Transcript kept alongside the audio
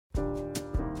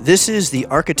This is the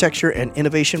Architecture and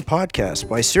Innovation Podcast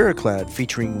by Ceraclad,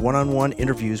 featuring one-on-one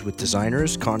interviews with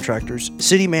designers, contractors,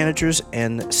 city managers,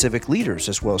 and civic leaders,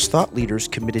 as well as thought leaders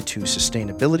committed to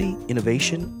sustainability,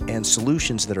 innovation, and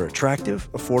solutions that are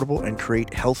attractive, affordable, and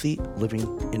create healthy living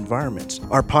environments.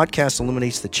 Our podcast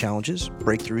illuminates the challenges,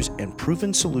 breakthroughs, and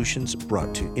proven solutions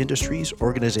brought to industries,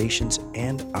 organizations,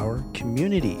 and our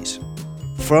communities.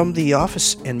 From the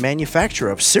office and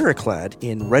manufacturer of Ceraclad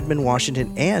in Redmond,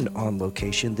 Washington, and on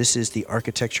location, this is the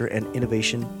Architecture and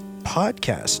Innovation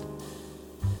Podcast.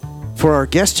 For our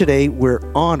guest today, we're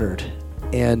honored,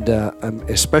 and I'm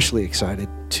especially excited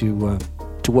to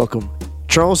welcome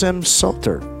Charles M.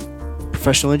 Salter,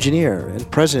 professional engineer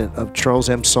and president of Charles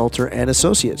M. Salter and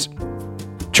Associates.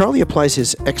 Charlie applies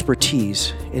his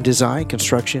expertise in design,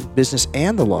 construction, business,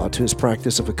 and the law to his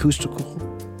practice of acoustical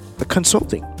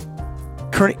consulting.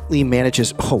 Currently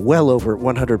manages well over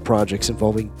 100 projects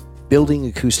involving building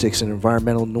acoustics and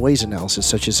environmental noise analysis.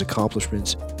 Such as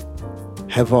accomplishments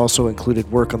have also included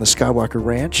work on the Skywalker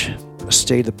Ranch, a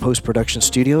state of post-production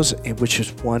studios, which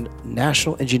has won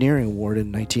National Engineering Award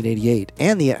in 1988,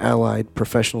 and the Allied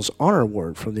Professionals Honor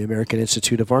Award from the American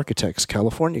Institute of Architects,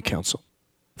 California Council.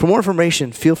 For more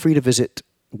information, feel free to visit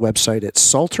the website at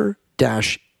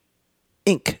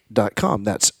salter-inc.com.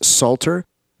 That's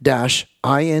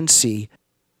salter-inc.com.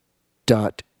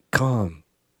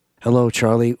 Hello,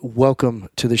 Charlie. Welcome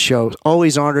to the show.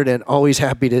 Always honored and always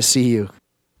happy to see you.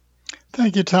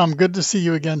 Thank you, Tom. Good to see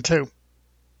you again, too.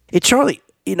 Hey, Charlie,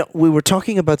 we were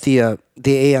talking about the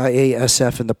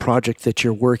AIASF and the project that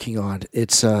you're working on.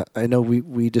 It's I know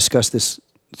we discussed this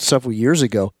several years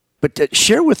ago, but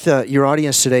share with your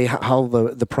audience today how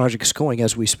the project is going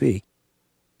as we speak.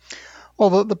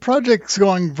 Well, the project's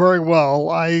going very well.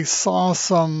 I saw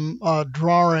some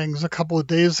drawings a couple of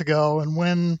days ago, and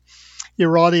when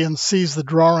your audience sees the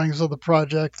drawings of the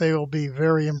project, they will be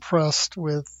very impressed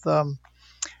with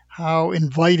how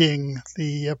inviting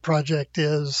the project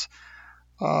is.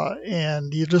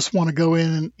 And you just want to go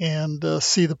in and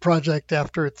see the project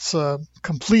after it's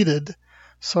completed.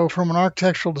 So from an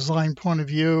architectural design point of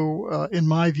view, in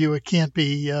my view, it can't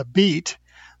be beat,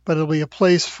 but it'll be a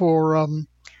place for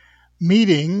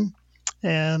meeting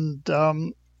and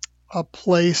a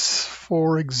place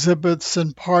for exhibits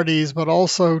and parties, but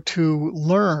also to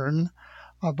learn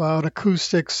about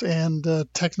acoustics and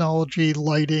technology,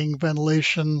 lighting,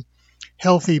 ventilation,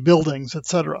 healthy buildings,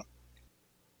 etc.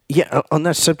 Yeah, on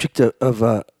that subject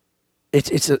of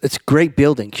it's a great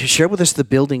building. Can you share with us the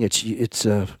building it's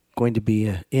going to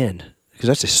be in, because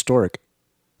that's historic.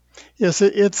 Yes,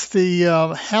 it's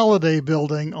the Halliday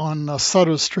building on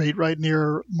Sutter Street, right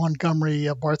near Montgomery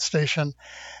BART station.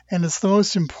 And it's the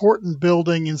most important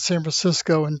building in San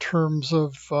Francisco in terms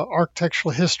of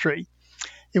architectural history.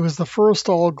 It was the first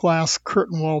all-glass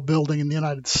curtain wall building in the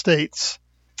United States.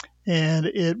 And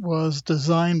it was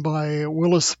designed by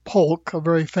Willis Polk, a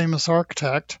very famous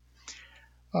architect.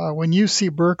 When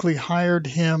UC Berkeley hired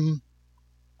him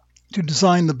to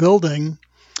design the building,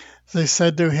 they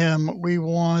said to him, "We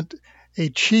want a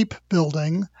cheap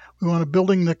building. We want a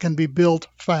building that can be built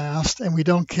fast, and we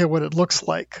don't care what it looks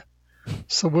like."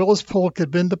 So Willis Polk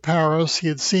had been to Paris. He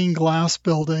had seen glass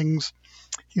buildings.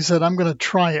 He said, "I'm going to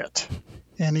try it."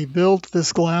 And he built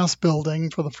this glass building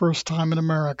for the first time in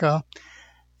America.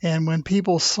 And when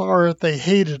people saw it, they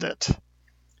hated it.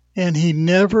 And he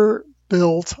never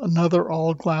built another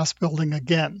all-glass building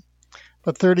again.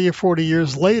 But 30 or 40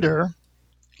 years later,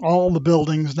 all the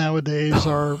buildings nowadays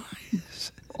are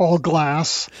all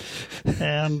glass,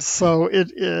 and so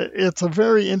it's a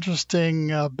very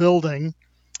interesting building.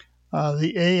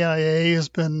 The AIA has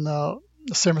been, the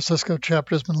San Francisco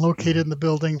chapter has been located in the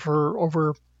building for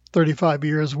over 35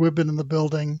 years. We've been in the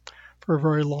building for a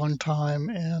very long time,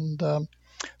 and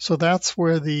so that's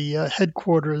where the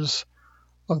headquarters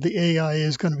of the AIA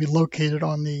is going to be located,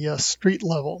 on the street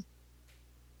level.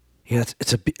 Yeah,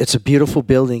 it's a beautiful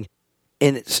building.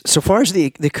 And so far as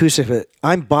the acoustic,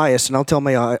 I'm biased, and I'll tell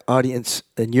my audience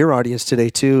and your audience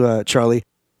today too, Charlie,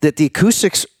 that the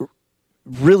acoustics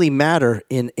really matter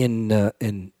in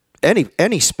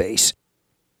any space.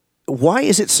 Why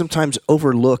is it sometimes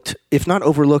overlooked? If not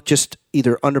overlooked, just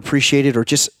either unappreciated or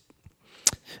just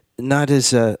not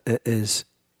as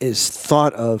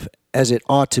thought of as it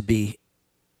ought to be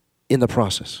in the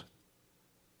process?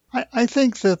 I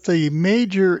think that the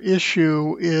major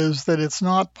issue is that it's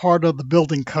not part of the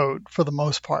building code for the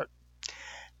most part.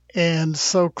 And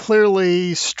so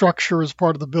clearly structure is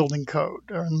part of the building code,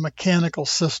 and mechanical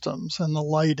systems and the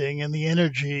lighting and the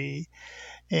energy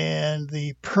and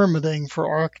the permitting for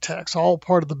architects, all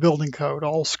part of the building code,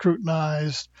 all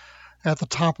scrutinized at the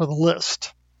top of the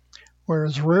list.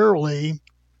 Whereas rarely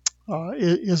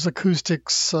is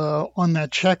acoustics on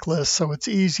that checklist, so it's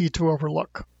easy to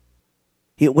overlook.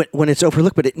 When it's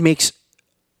overlooked, but it makes,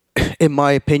 in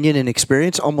my opinion and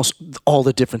experience, almost all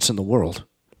the difference in the world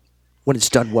when it's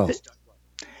done well.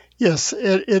 Yes,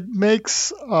 it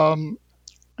makes an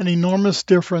enormous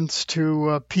difference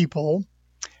to people.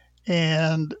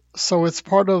 And so it's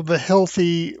part of the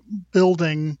healthy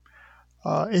building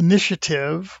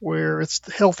initiative, where it's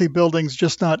healthy buildings,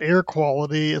 just not air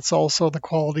quality. It's also the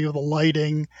quality of the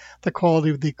lighting, the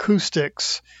quality of the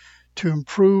acoustics to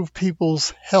improve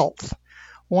people's health.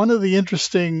 One of the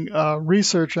interesting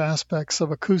research aspects of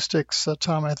acoustics,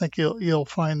 Tom, I think you'll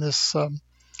find this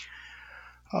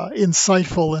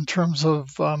insightful in terms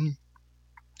of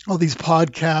all these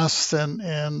podcasts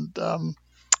and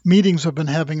meetings we've been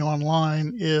having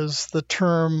online, is the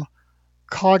term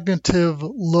cognitive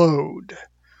load.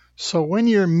 So when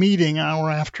you're meeting hour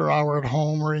after hour at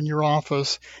home or in your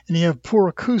office and you have poor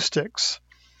acoustics,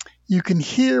 you can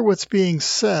hear what's being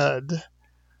said,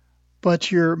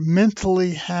 but you're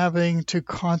mentally having to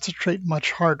concentrate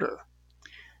much harder.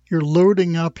 You're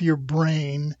loading up your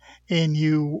brain and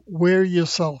you wear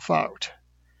yourself out.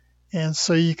 And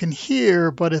so you can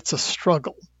hear, but it's a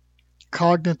struggle.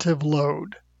 Cognitive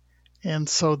load. And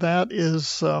so that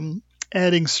is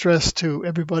adding stress to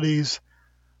everybody's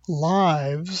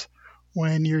lives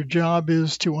when your job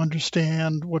is to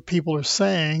understand what people are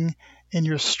saying and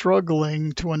you're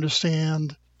struggling to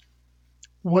understand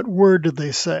what word did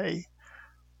they say.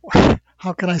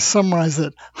 How can I summarize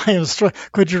it?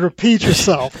 Could you repeat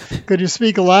yourself? Could you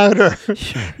speak louder?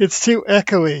 Sure. It's too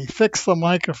echoey. Fix the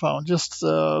microphone. Just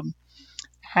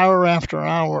hour after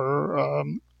hour,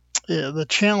 the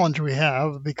challenge we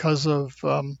have because of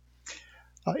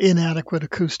inadequate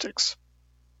acoustics.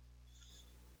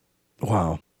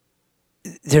 Wow.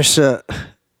 There's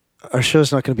our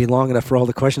show's not going to be long enough for all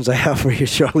the questions I have for you,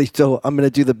 Charlie, so I'm going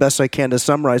to do the best I can to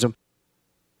summarize them.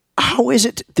 How is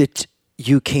it that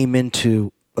you came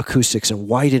into acoustics, and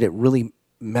why did it really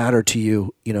matter to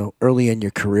you, early in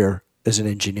your career as an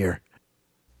engineer?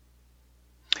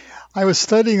 I was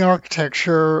studying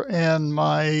architecture, and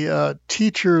my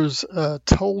teachers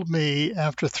told me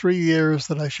after 3 years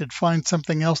that I should find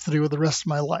something else to do with the rest of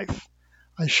my life.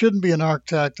 I shouldn't be an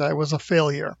architect. I was a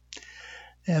failure.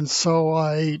 And so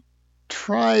I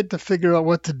tried to figure out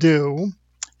what to do,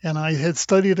 and I had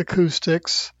studied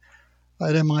acoustics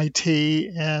at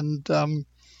MIT, and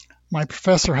my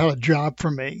professor had a job for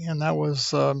me, and that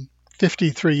was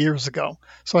 53 years ago.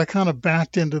 So I kind of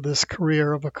backed into this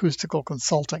career of acoustical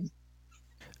consulting.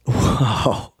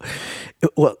 Wow.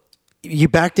 Well, you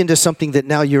backed into something that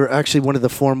now you're actually one of the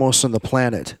foremost on the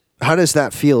planet. How does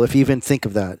that feel, if you even think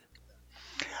of that?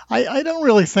 I don't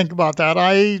really think about that.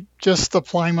 I just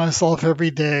apply myself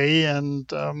every day, and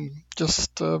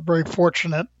just very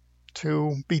fortunate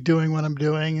to be doing what I'm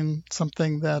doing, and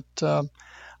something that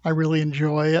I really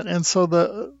enjoy it. And so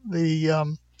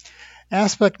the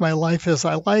aspect of my life is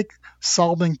I like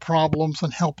solving problems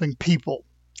and helping people.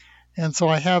 And so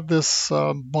I have this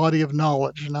body of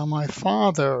knowledge. Now, my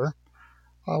father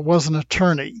was an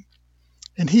attorney,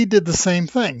 and he did the same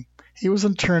thing. He was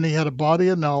an attorney, had a body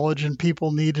of knowledge, and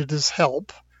people needed his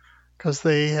help because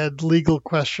they had legal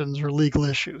questions or legal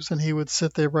issues. And he would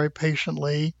sit there very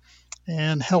patiently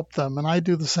and help them. And I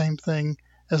do the same thing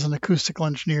as an acoustical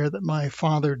engineer that my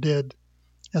father did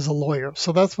as a lawyer.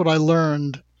 So that's what I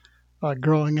learned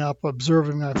growing up,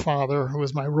 observing my father, who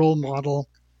was my role model,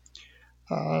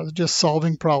 just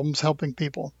solving problems, helping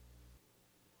people.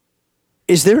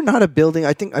 Is there not a building?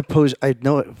 I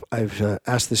know I've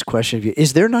asked this question of you.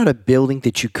 Is there not a building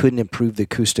that you couldn't improve the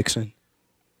acoustics in,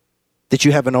 that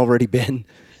you haven't already been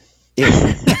in?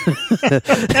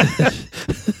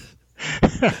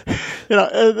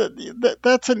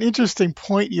 That's an interesting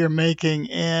point you're making,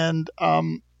 and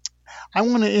I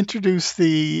want to introduce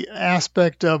the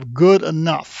aspect of good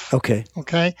enough. Okay.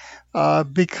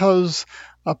 Because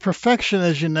perfection,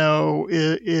 as you know,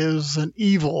 is an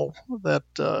evil that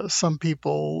some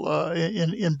people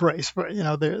embrace. But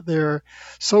they're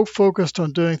so focused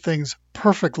on doing things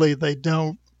perfectly they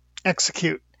don't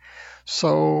execute.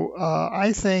 So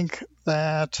I think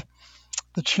that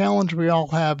the challenge we all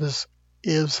have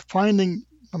is finding,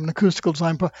 from an acoustical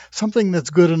design, something that's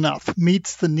good enough,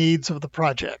 meets the needs of the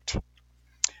project.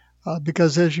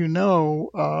 Because as you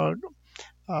know,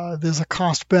 there's a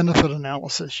cost-benefit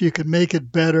analysis. You could make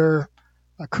it better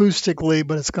acoustically,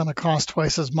 but it's going to cost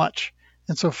twice as much.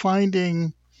 And so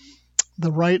finding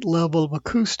the right level of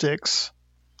acoustics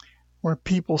where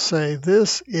people say,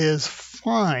 this is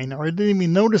fine, or I didn't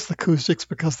even notice the acoustics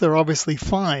because they're obviously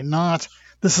fine, not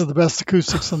this is the best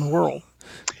acoustics in the world.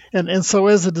 And so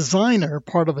as a designer,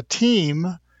 part of a team,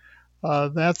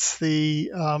 that's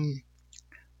the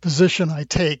position I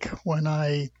take when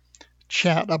I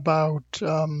chat about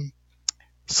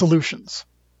solutions.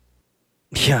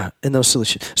 Yeah, and those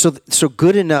solutions. So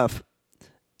good enough.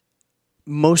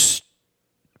 Most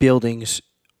buildings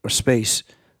or space,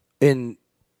 in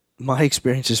my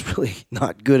experience, is really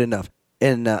not good enough.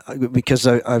 And because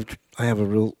I have a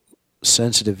real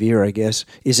sensitive ear, I guess.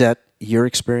 Is that your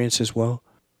experience as well?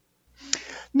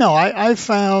 No, I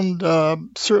found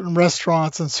certain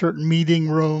restaurants and certain meeting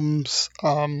rooms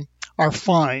are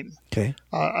fine. Okay.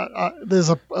 There's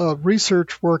a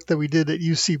research work that we did at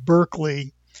UC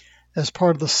Berkeley as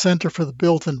part of the Center for the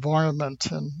Built Environment,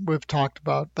 and we've talked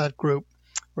about that group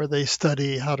where they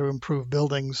study how to improve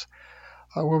buildings,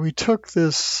 where we took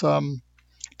this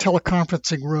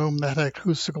teleconferencing room that had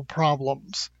acoustical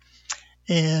problems,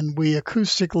 and we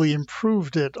acoustically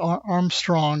improved it.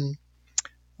 Armstrong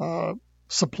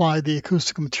supplied the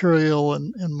acoustical material,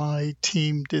 and my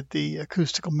team did the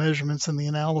acoustical measurements and the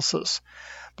analysis.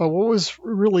 But what was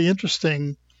really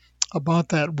interesting about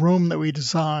that room that we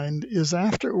designed is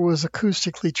after it was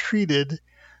acoustically treated,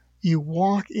 I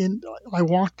walked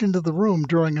into the room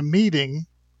during a meeting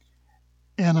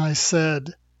and I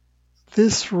said,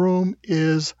 this room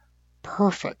is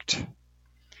perfect,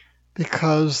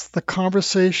 because the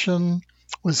conversation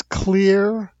was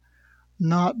clear,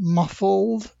 not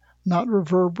muffled, not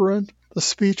reverberant. The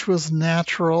speech was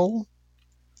natural.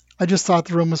 I just thought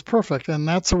the room was perfect. And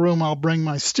that's a room I'll bring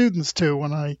my students to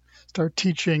when I start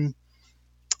teaching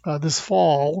this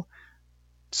fall,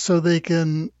 so they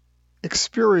can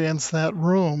experience that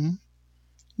room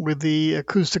with the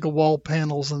acoustical wall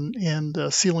panels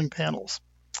and ceiling panels.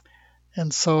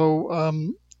 And so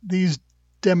these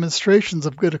demonstrations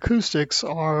of good acoustics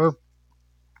are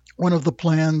one of the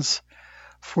plans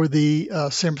for the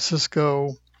San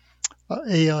Francisco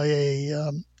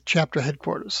AIA chapter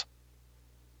headquarters.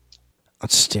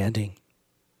 Outstanding.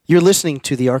 You're listening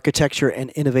to the Architecture and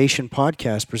Innovation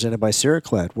Podcast presented by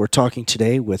Ceraclad. We're talking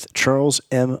today with Charles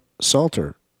M.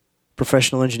 Salter,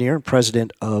 professional engineer and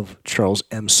president of Charles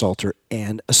M. Salter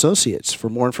and Associates. For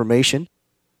more information,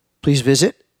 please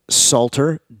visit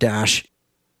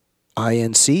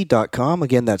salter-inc.com.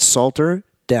 Again, that's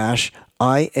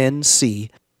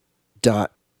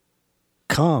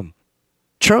salter-inc.com.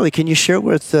 Charlie, can you share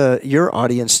with your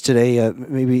audience today,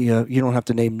 maybe you don't have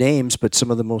to name names, but some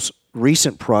of the most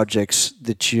recent projects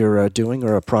that you're doing,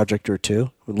 or a project or two?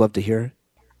 We'd love to hear.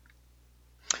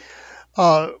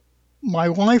 My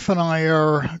wife and I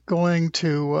are going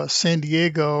to San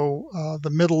Diego the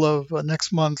middle of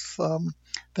next month.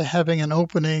 They're having an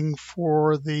opening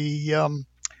for a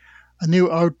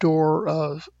new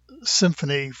outdoor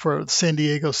symphony for the San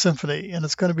Diego Symphony, and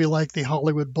it's going to be like the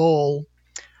Hollywood Bowl.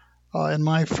 And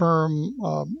my firm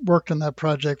worked on that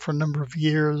project for a number of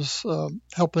years,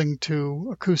 helping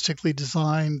to acoustically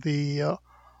design the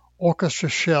orchestra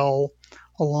shell,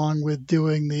 along with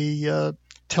doing the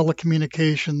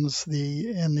telecommunications,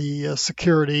 the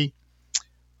security,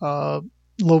 low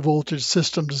voltage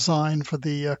system design for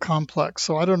the complex.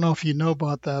 So I don't know if you know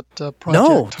about that project.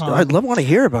 No, Tom. I'd want to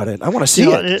hear about it. I want to see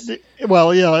it.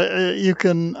 You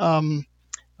can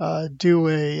do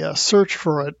a search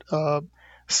for it.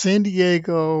 San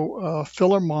Diego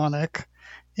Philharmonic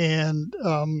and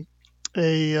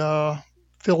a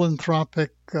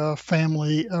philanthropic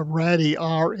family, Rady,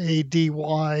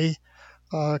 R-A-D-Y,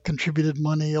 contributed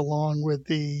money along with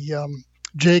the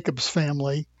Jacobs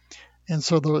family. And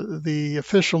so the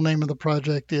official name of the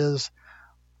project is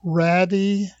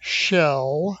Rady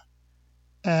Shell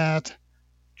at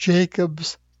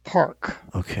Jacobs Park.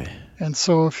 Okay. And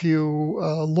so if you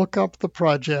look up the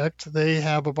project, they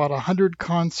have about 100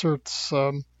 concerts,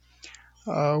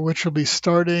 which will be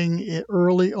starting in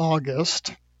early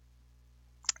August.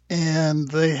 And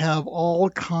they have all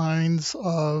kinds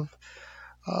of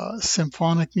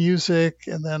symphonic music,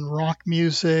 and then rock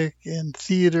music and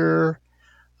theater,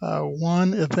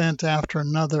 one event after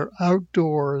another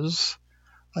outdoors,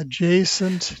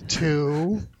 adjacent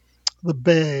to the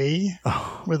bay,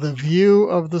 with a view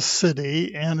of the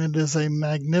city, and it is a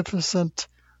magnificent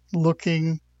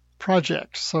looking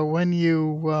project. So when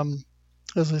you,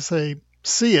 as I say,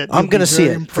 see it, I'm going to see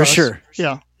it for sure.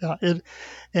 Yeah.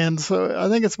 And so I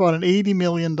think it's about an $80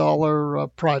 million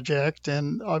project,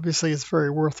 and obviously it's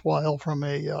very worthwhile from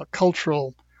a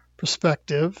cultural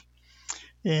perspective,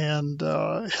 and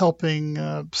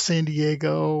helping San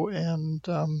Diego and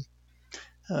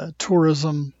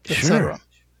tourism, etc. Sure.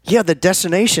 Yeah, the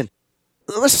destination.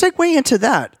 Let's segue into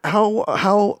that.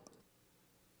 How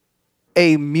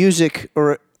a music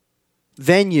or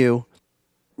venue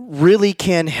really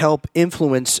can help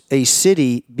influence a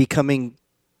city becoming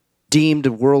deemed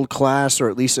world class, or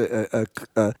at least a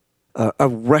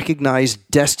recognized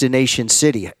destination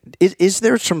city. Is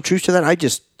there some truth to that? I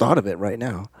just thought of it right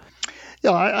now.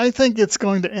 Yeah, I think it's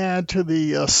going to add to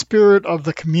the spirit of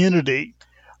the community.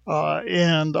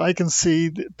 And I can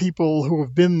see people who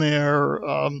have been there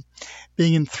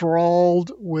being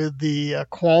enthralled with the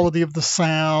quality of the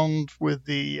sound, with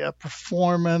the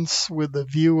performance, with the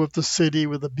view of the city,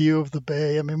 with the view of the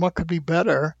bay. I mean, what could be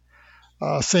better?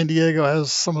 San Diego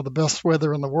has some of the best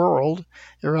weather in the world.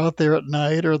 You're out there at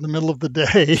night or in the middle of the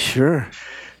day. Sure.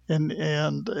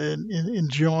 and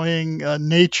enjoying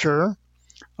nature,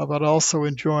 but also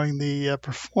enjoying the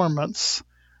performance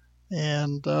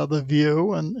and the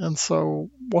view. And so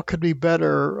what could be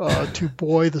better to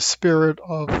buoy the spirit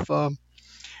of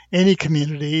any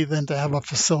community than to have a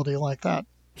facility like that?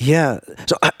 Yeah.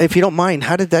 So if you don't mind,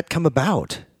 how did that come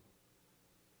about?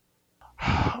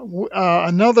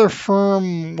 Another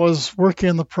firm was working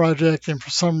on the project, and for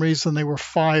some reason they were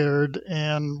fired,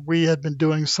 and we had been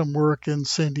doing some work in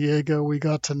San Diego. We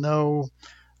got to know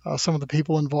some of the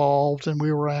people involved, and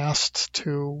we were asked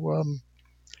to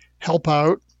help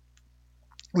out.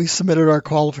 We submitted our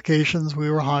qualifications. We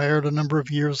were hired a number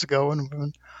of years ago, and we've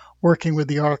been working with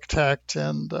the architect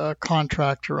and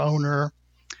contractor owner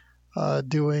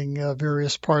doing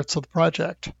various parts of the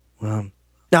project. Wow.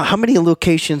 Now, how many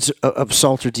locations of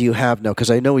Salter do you have now?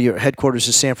 Because I know your headquarters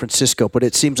is San Francisco, but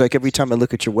it seems like every time I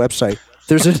look at your website,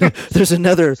 there's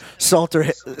another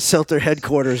Salter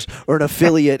headquarters or an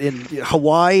affiliate in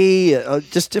Hawaii,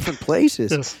 just different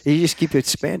places. Yes. You just keep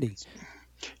expanding.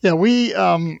 Yeah, we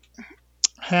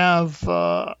have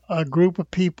a group of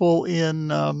people in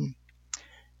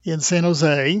San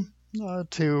Jose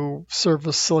to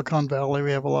service Silicon Valley.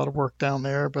 We have a lot of work down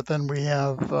there, but then we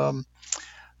have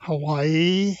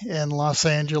Hawaii and Los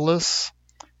Angeles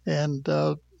and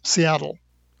Seattle.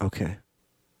 Okay.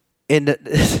 And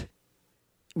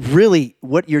really,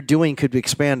 what you're doing could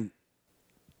expand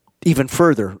even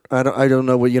further. I don't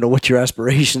know what your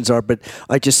aspirations are, but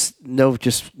I just know,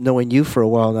 just knowing you for a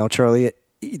while now, Charlie,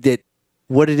 that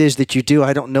what it is that you do,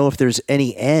 I don't know if there's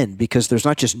any end, because there's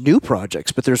not just new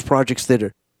projects, but there's projects that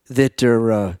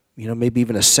are maybe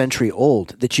even a century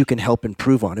old that you can help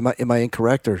improve on. Am I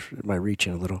incorrect, or am I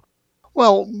reaching a little?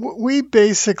 Well, we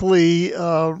basically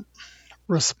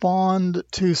respond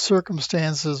to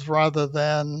circumstances rather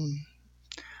than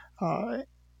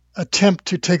attempt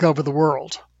to take over the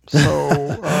world.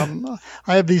 So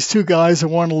I have these two guys who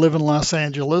want to live in Los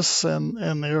Angeles,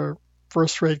 and they're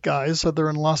first-rate guys. So they're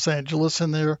in Los Angeles,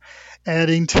 and they're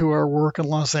adding to our work in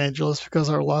Los Angeles because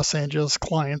our Los Angeles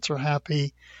clients are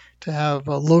happy to have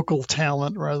a local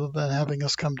talent rather than having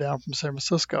us come down from San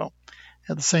Francisco.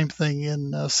 And the same thing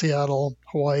in Seattle,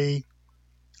 Hawaii,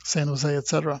 San Jose,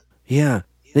 etc. Yeah.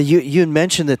 Now, you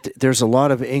mentioned that there's a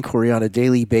lot of inquiry on a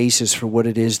daily basis for what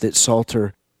it is that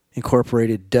Salter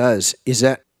Incorporated does. Does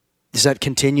that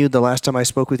continue? The last time I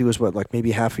spoke with you was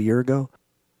maybe half a year ago?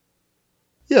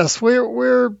 Yes,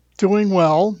 we're doing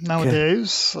well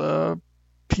nowadays. Okay.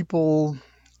 People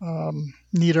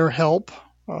need our help.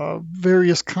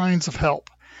 Various kinds of help.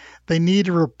 They need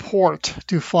a report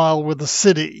to file with the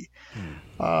city.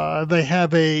 They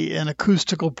have an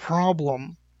acoustical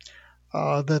problem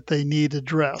that they need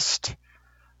addressed.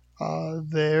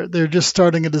 They're just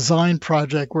starting a design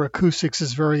project where acoustics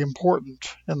is very important,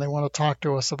 and they want to talk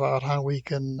to us about how we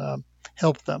can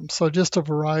help them. So just a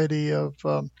variety of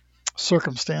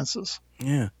circumstances.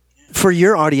 Yeah. For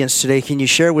your audience today, can you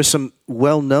share with some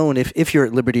well-known, if you're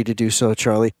at liberty to do so,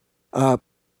 Charlie,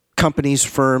 companies,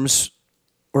 firms,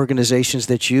 organizations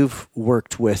that you've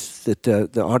worked with that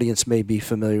the audience may be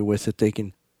familiar with, that they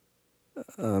can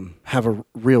have a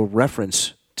real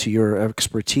reference to your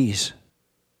expertise?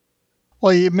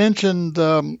 Well, you mentioned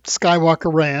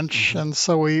Skywalker Ranch, and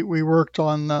so we worked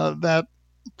on that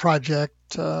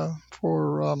project for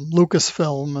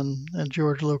Lucasfilm and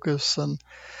George Lucas, and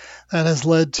that has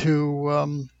led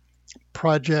to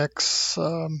projects.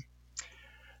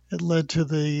 It led to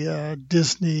the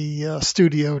Disney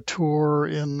studio tour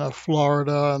in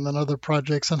Florida, and then other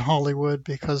projects in Hollywood,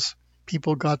 because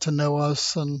people got to know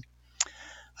us and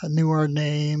knew our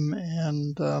name.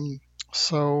 And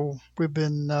so we've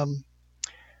been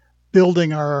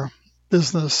building our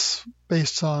business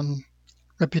based on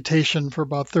reputation for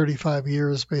about 35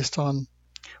 years, based on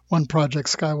one project,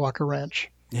 Skywalker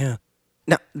Ranch. Yeah.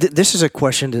 Now, this is a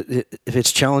question that, if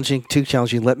it's too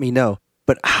challenging, let me know.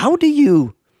 But how do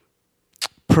you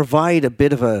provide a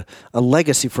bit of a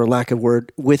legacy, for lack of a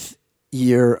word, with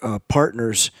your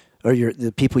partners or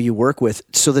the people you work with,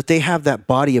 so that they have that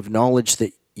body of knowledge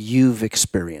that you've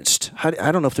experienced?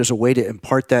 I don't know if there's a way to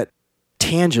impart that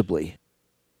tangibly.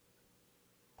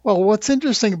 Well, what's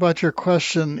interesting about your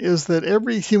question is that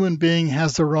every human being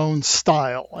has their own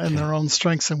style and their own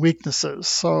strengths and weaknesses.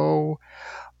 So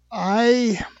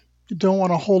I don't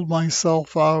want to hold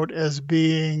myself out as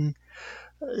being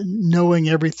knowing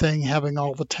everything, having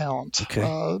all the talent.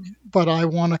 But I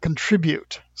want to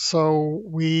contribute. So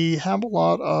we have a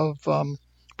lot of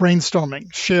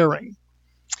brainstorming, sharing.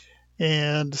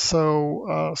 And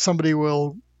so somebody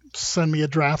will send me a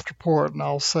draft report and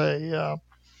I'll say,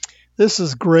 this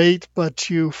is great, but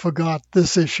you forgot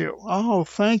this issue. Oh,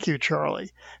 thank you,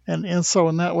 Charlie. And so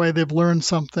in that way, they've learned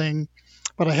something,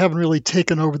 but I haven't really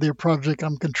taken over their project.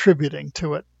 I'm contributing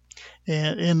to it.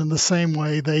 And in the same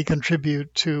way, they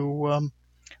contribute to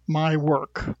my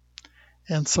work.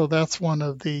 And so that's one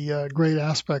of the great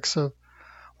aspects of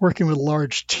working with a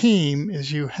large team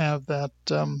is you have that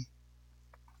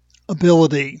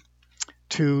ability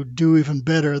to do even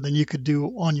better than you could do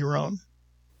on your own.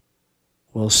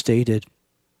 Well stated.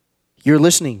 You're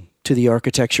listening to the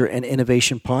Architecture and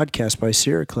Innovation Podcast by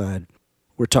Ceraclad.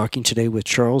 We're talking today with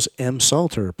Charles M.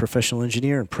 Salter, professional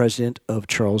engineer and president of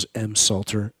Charles M.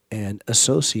 Salter and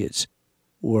Associates.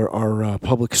 Where our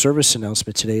public service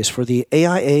announcement today is for the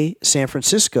AIA San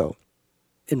Francisco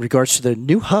in regards to the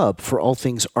new hub for all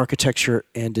things architecture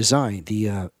and design.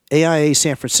 The AIA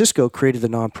San Francisco created the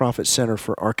nonprofit Center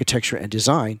for Architecture and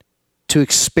Design to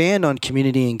expand on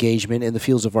community engagement in the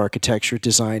fields of architecture,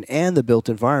 design, and the built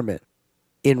environment.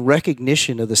 In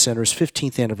recognition of the center's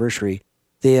 15th anniversary,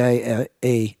 the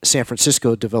AIA San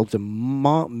Francisco developed a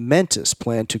momentous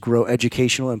plan to grow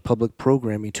educational and public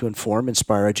programming to inform,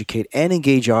 inspire, educate, and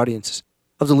engage audiences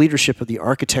of the leadership of the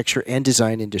architecture and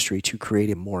design industry to create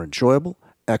a more enjoyable,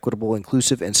 equitable,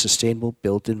 inclusive, and sustainable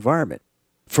built environment.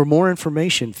 For more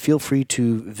information, feel free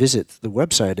to visit the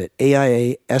website at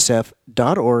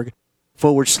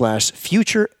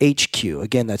aiasf.org/Future HQ.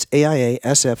 Again, that's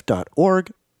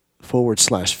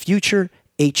aiasf.org/Future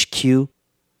HQ.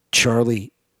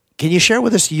 Charlie, can you share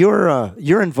with us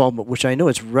your involvement, which I know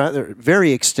is rather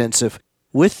very extensive,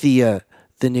 with the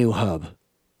new hub?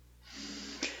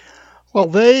 Well,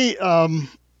 they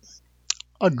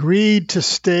agreed to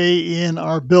stay in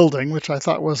our building, which I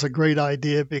thought was a great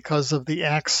idea because of the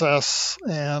access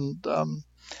and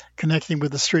connecting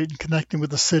with the street and connecting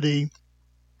with the city.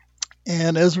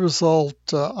 And as a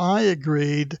result, I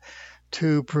agreed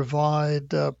to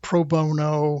provide pro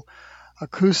bono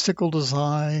acoustical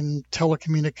design,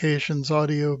 telecommunications,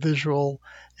 audio, visual,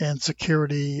 and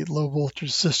security low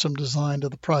voltage system design to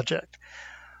the project.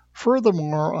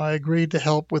 Furthermore, I agreed to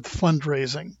help with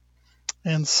fundraising.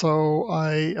 And so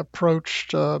I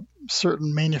approached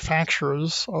certain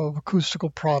manufacturers of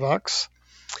acoustical products,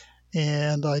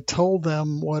 and I told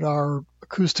them what our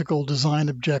acoustical design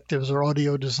objectives or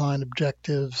audio design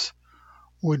objectives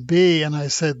would be. And I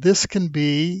said, this can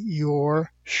be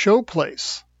your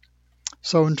showplace.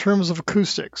 So in terms of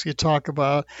acoustics, you talk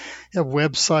about you have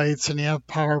websites and you have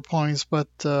PowerPoints, but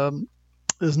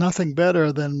there's nothing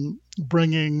better than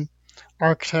bringing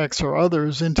architects or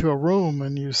others into a room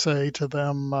and you say to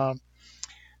them,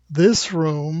 this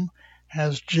room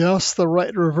has just the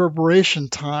right reverberation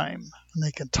time. And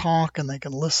they can talk and they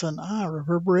can listen.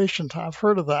 Reverberation time, I've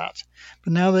heard of that.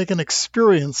 But now they can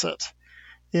experience it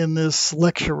in this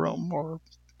lecture room or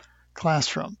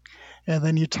classroom. And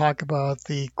then you talk about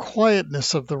the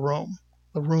quietness of the room.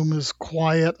 The room is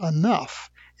quiet enough.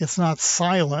 It's not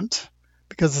silent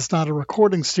because it's not a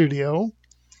recording studio,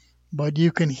 but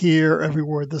you can hear every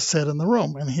word that's said in the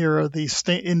room. And here are the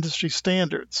industry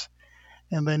standards.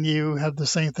 And then you have the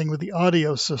same thing with the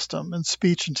audio system and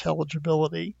speech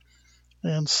intelligibility.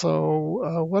 And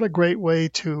so what a great way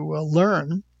to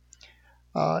learn.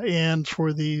 And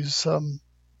for these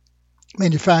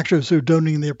manufacturers who are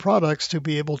donating their products to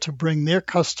be able to bring their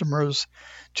customers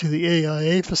to the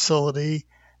AIA facility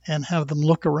and have them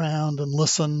look around and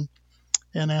listen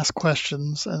and ask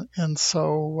questions. And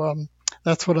so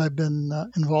that's what I've been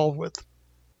involved with.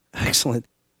 Excellent.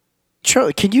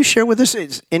 Charlie, can you share with us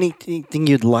anything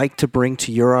you'd like to bring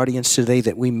to your audience today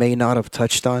that we may not have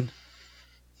touched on?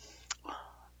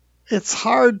 It's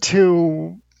hard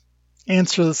to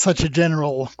answer such a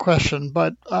general question,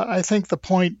 but I think the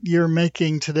point you're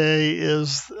making today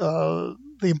is the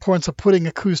importance of putting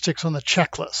acoustics on the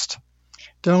checklist.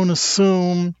 Don't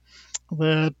assume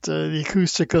that the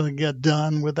acoustic will get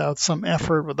done without some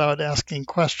effort, without asking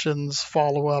questions,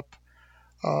 follow up.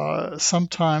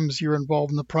 Sometimes you're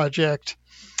involved in the project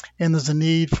and there's a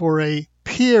need for a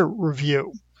peer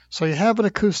review. So you have an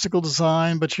acoustical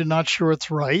design, but you're not sure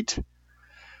it's right.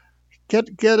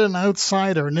 get an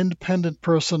outsider, an independent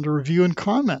person to review and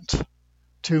comment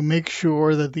to make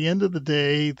sure that at the end of the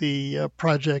day, the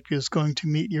project is going to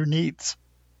meet your needs.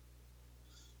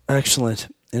 Excellent.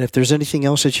 And if there's anything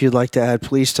else that you'd like to add,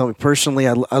 please tell me. Personally,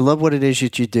 I love what it is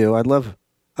that you do. I love,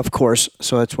 of course,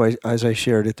 so that's why, as I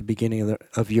shared at the beginning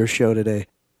of your show today,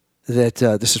 that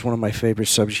this is one of my favorite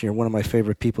subjects. You're one of my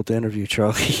favorite people to interview,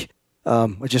 Charlie.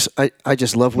 I just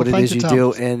love what it is you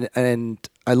do, and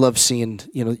I love seeing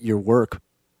your work.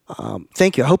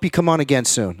 Thank you. I hope you come on again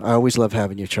soon. I always love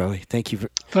having you, Charlie. Thank you.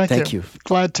 Thank you.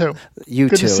 Glad to. You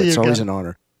Good too. To see it's you always again. an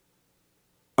honor.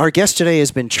 Our guest today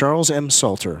has been Charles M.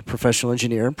 Salter, professional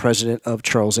engineer and president of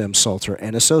Charles M. Salter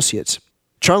and Associates.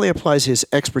 Charlie applies his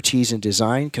expertise in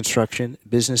design, construction,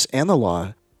 business, and the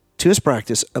law to his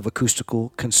practice of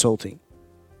acoustical consulting.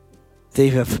 They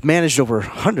have managed over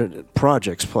 100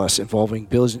 projects plus involving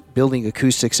building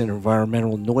acoustics and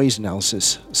environmental noise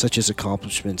analysis. Such as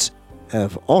accomplishments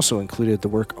have also included the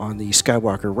work on the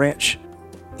Skywalker Ranch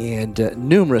and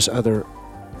numerous other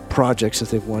projects that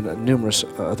they've won, numerous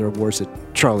other awards that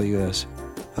Charlie is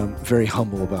very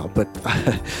humble about. But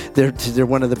they're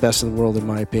one of the best in the world, in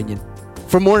my opinion.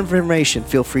 For more information,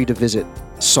 feel free to visit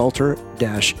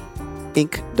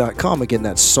salter-inc.com. Again,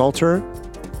 that's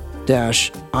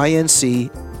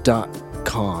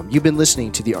salter-inc.com. You've been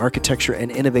listening to the Architecture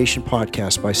and Innovation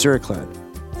Podcast by Ceraclad.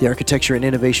 The Architecture and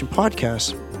Innovation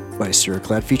Podcast by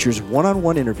Ceraclad features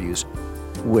one-on-one interviews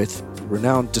with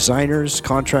renowned designers,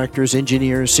 contractors,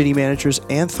 engineers, city managers,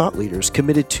 and thought leaders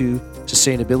committed to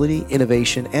sustainability,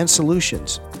 innovation, and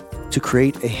solutions to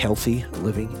create a healthy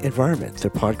living environment.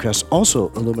 Their podcast also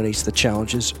illuminates the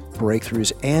challenges,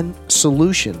 breakthroughs, and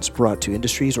solutions brought to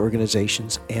industries,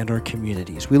 organizations, and our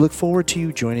communities. We look forward to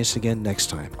you joining us again next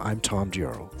time. I'm Tom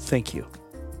Giaro. Thank you.